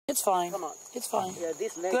It's fine. Come on. It's fine. Yeah,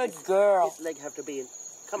 this leg. Good girl. This leg have to be in.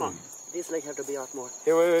 Come on. This leg have to be out more.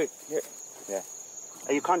 Here, wait. Here. Yeah.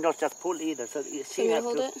 You can't just pull either. So she Can you have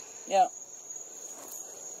hold to. it? Yeah.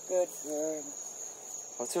 Good girl.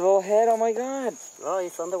 What's her little head? Oh my God. Oh,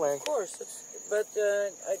 it's on the way. Of course. But do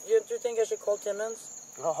you think I should call Timmons?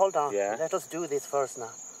 Oh, hold on. Yeah. Let us do this first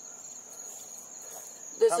now.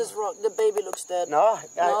 This is wrong. The baby looks dead. No,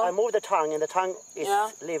 I moved the tongue and the tongue is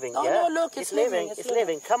living. Oh, yeah? no, look, it's living. It's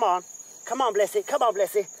living. Come on. Come on, Blessy. Come on,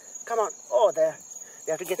 Blessy. Come on. Oh, there.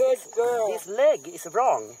 You have to get Good this. girl. This leg is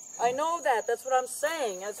wrong. I know that. That's what I'm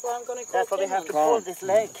saying. That's why I'm going to call That's why we have to Timmons. pull this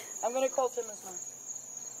leg. I'm going to call Timmons now.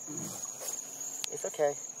 It's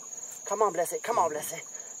okay. Come on, Blessy. Come on, Blessy.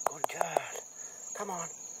 Good girl. Come on.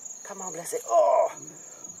 Come on, Blessy. Oh.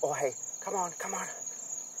 Oh, hey. Come on. Come on.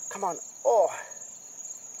 Come on. Oh.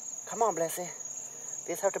 Come on, Blessy.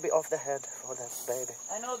 This have to be off the head for that baby.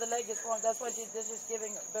 I know the leg is wrong. That's why this is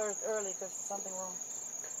giving birth early because something wrong.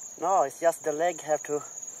 No, it's just the leg have to...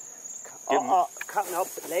 come up.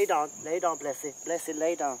 Lay down. Lay down, Blessy. Blessy,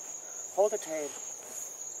 lay down. Hold the tail.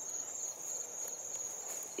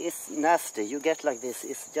 It's nasty. You get like this.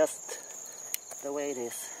 It's just the way it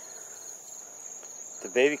is. The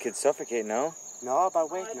baby could suffocate, no? No, but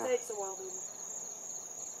wait It now. takes a while, baby.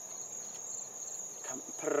 Come,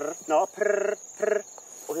 prr, no, prr, prr.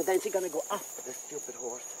 Okay, then she's gonna go up, the stupid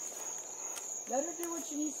horse. Let her do what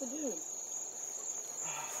she needs to do.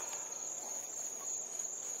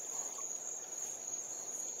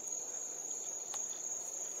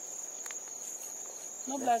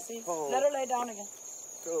 No, Blessy. Oh. Let her lay down again.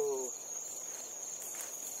 Oh.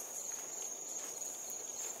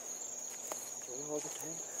 Can you hold the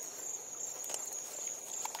tail?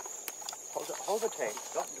 Hold the tail.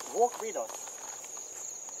 Don't walk with us.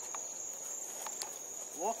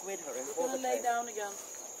 Walk with her and She's hold gonna the lay tail. down again.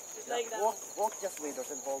 Just lay down. Walk just with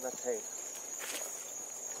us and hold that tail.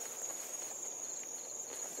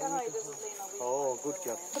 Say hi, this is Lena. Oh, good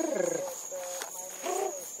girl. My mother is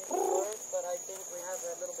sick at work, but I think we have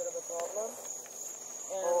a little bit of a problem.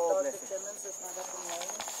 And Oh, Dr. bless you. Timmons is not at the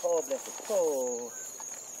moment. Oh, bless it. Oh.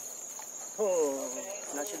 Oh. Okay,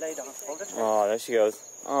 Now she lay down. Hold the tail. Oh, there she goes.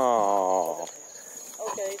 Oh.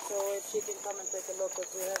 Okay, so if she can come and take a look, because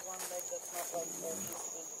we have one leg that's not like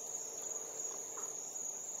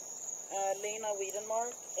Lena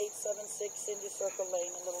Wiedenmark, 876 Cindy Circle Lane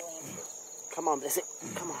in Little Ranches. Come on, bless it.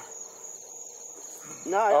 Come on.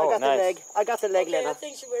 No, I Oh, got nice. the leg. I got the leg, Okay, Lena. I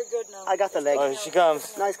think we're good now. I got the leg. Oh, here she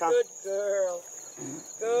comes. Nice, come. Good girl.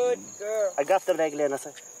 Good girl. I got the leg, Lena.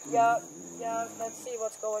 Yeah, let's see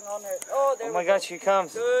what's going on here. Oh, there Oh we my go. God, she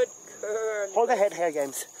comes. Good girl. Hold the head here,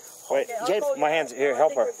 James. Wait, Okay, I'll James, call you my back. hands here. No, I Help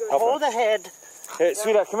think her. we're good. Help her. Hold the head. Hey,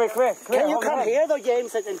 sweetheart, come here, come here. Can you hold come on. here, though,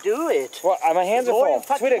 James, and do it? Well, my hands are More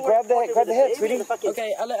full. Sweetie, grab the head, sweetie.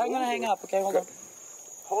 Okay, I'm gonna hang up. Okay, hold on.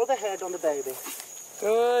 Hold the head on the baby.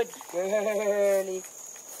 Good girlie.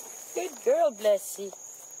 Good girl, Blessy.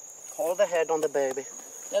 Hold the head on the baby.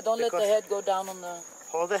 Yeah, don't let the Because- head go down on the...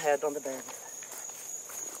 Hold the head on the baby.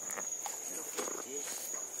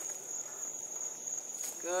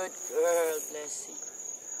 Good girl, Blessy.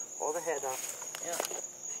 Hold the head up. Yeah.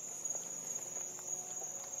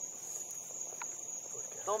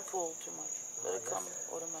 Don't pull too much. Let it come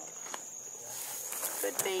automatic.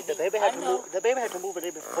 Good baby. The baby had to move. The baby had to move a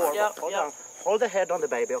little bit forward. Yeah, Hold yeah. on. Hold the head on the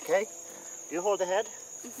baby, okay? Do you hold the head?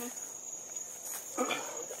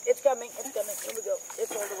 It's coming, it's coming. Here we go.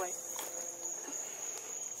 It's all the way.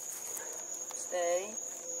 Stay.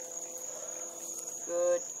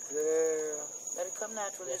 Good girl. Let it come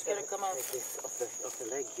naturally. It's gonna come out. Take this off the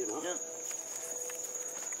leg, you know. Yeah.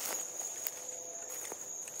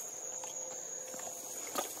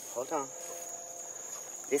 Hold on.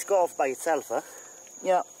 This go off by itself, huh?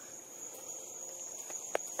 Yeah.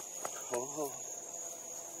 Oh.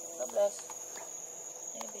 God bless.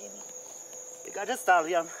 Hey, baby. You got a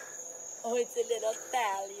stallion. Oh, it's a little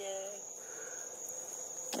stallion.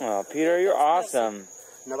 Oh, Peter, you're awesome.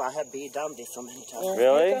 No, I have done this so many times. Yeah,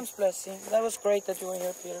 Really? Here comes Blessy. That was great that you were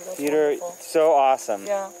here, Peter. That's Peter, wonderful. so awesome.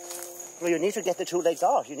 Yeah. Well, you need to get the two legs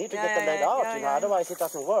out. You need to get the leg out, you know. Otherwise, it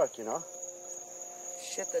doesn't work, you know.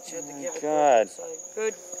 Shit, that you had to give it. God.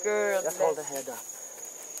 Good girl. Just hold the head up.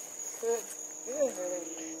 Good girl.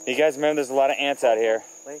 You guys remember there's a lot of ants out here.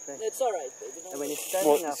 Wait. It's all right, baby. And Don't when worry. you're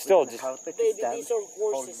standing Well, up, still, we can just- help it to Baby, stand. these are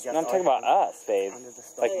Hold horses. just No, I'm talking about us, babe. under the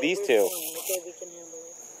stall. Like Okay, these we're two. fine. Okay, we can handle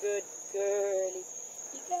it. Good girlie.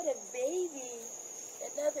 You got a baby.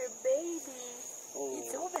 Another baby.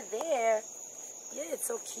 It's Oh. over there. Yeah, it's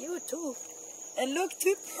so cute too. And look,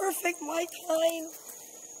 two perfect white lines.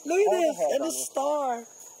 Look at Hold the this. head And on a it. star.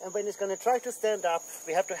 And when it's going to try to stand up,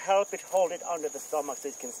 we have to help it hold it under the stomach so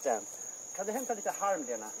it can stand. Kan du hämta lite harm,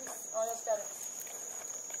 Lena? Ja, jag ska det.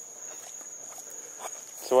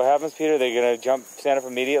 So what happens, Peter? They're gonna stand up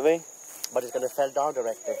immediately? But it's going to fall down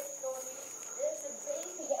directly. There's a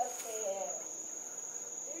baby out there.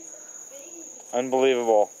 There's a baby.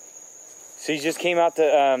 Unbelievable. So you just came out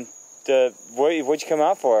to what'd you come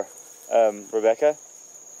out for, Rebecca?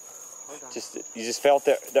 Hold on. You just felt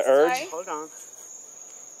the urge? Sorry? Hold on.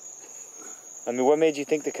 I mean, what made you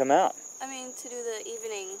think to come out? I mean, to do the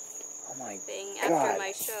evening Oh my thing God. after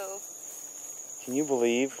my show. Can you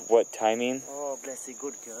believe what timing? Oh, bless you,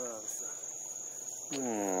 good girls.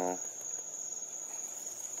 Oh.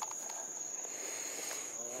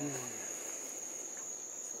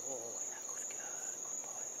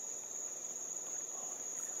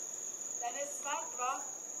 Den är svart, va?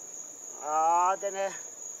 Ja, den är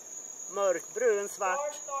mörkbrun, svart.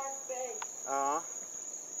 Dark bay. Ja.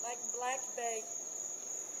 Like black bay.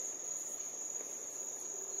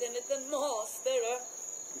 Det är en liten master, du.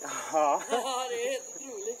 Ja. Ja, det är helt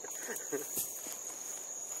otroligt.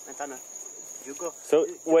 Vänta nu. You go. So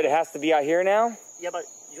what? It has to be out here now? Yeah, but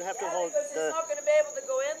you have to Yeah, hold because it's the. not going to be able to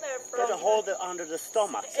go in there You have to from hold it under the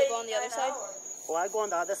stomach. So go on the other 8-9 side? hours. Oh, I go on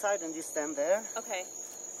the other side and you stand there. Okay.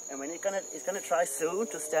 And when it's gonna try soon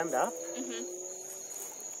to stand up.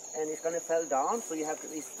 And it's gonna fall down, so we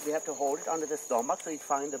have to hold it under the stomach so it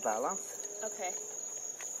find the balance. Okay.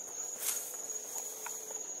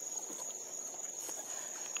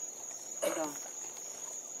 Hold on.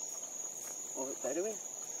 Oh, by the way,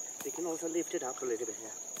 we can also lift it up a little bit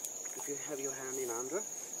here. If you have your hand in under.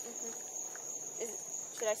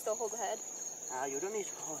 Should I still hold the head? You don't need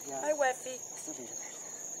to hold, yeah. Hi, Weffy. Just a little bit.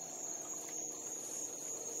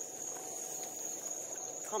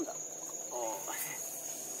 Come down. Oh.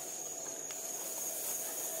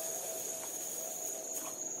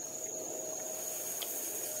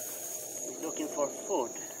 He's looking for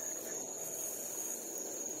food.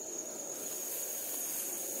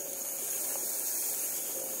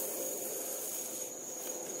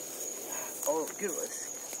 Oh, goodness.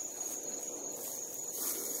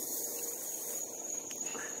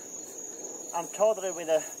 I'm totally with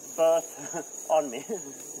a birth on me.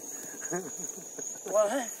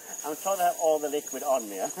 What? I'm trying to have all the liquid on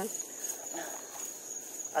me. I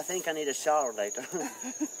think I need a shower later.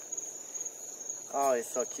 Oh,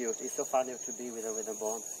 it's so cute. It's so funny to be with a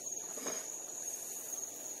bond.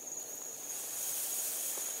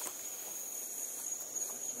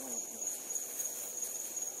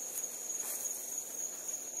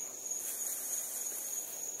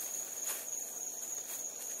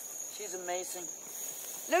 She's amazing.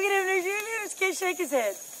 Look at him, look at him. Can you shake his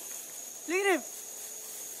head? Look at him.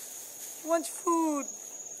 He wants food.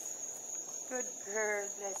 Good girl,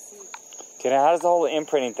 bless you. Okay, now how does the whole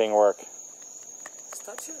imprinting thing work? Just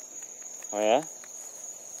touch it. Oh yeah?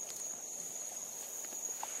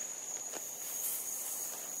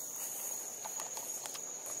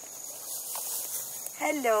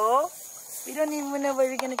 Hello. We don't even know what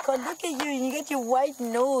we're going to call. Look at you. You got your white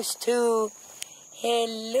nose, too.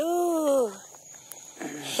 Hello.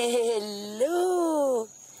 Hello.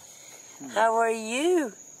 How are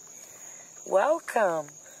you? Welcome.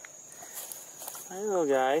 Hi, little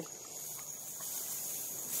guy.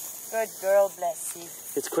 Good girl, bless you.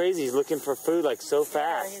 It's crazy. He's looking for food like so Yeah,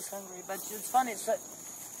 fast. he's hungry, but it's funny. It's like,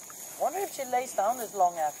 wonder if she lays down this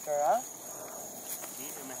long after, huh?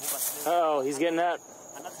 Oh, he's getting up.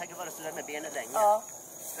 Han hade säkert varit sådär med benet länge. Ja.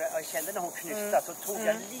 Jag kände när hon knyckte så tog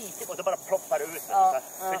jag lite och då bara ploppade ut. Ja,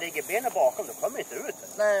 För ligger benen bakom då kommer inte ut.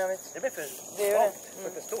 Nej, jag vet. Det blir för Det är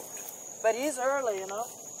det. för stort. But he's early, you know.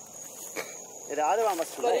 The other one was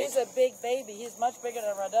too But late. he's a big baby. He's much bigger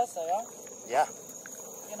than Radessa, yeah? Yeah.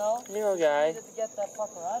 You know? Little guy. Needed to get that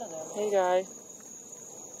fucker out of there. Hey, guy.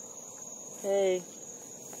 Hey.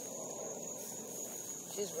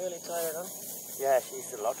 She's really tired, huh? Yeah,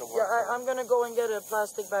 she's a lot of work. Yeah, I'm gonna go and get a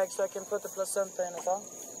plastic bag so I can put the placenta in it, huh?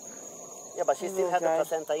 Yeah, but she still had the Okay.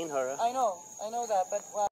 placenta in her. I know that, but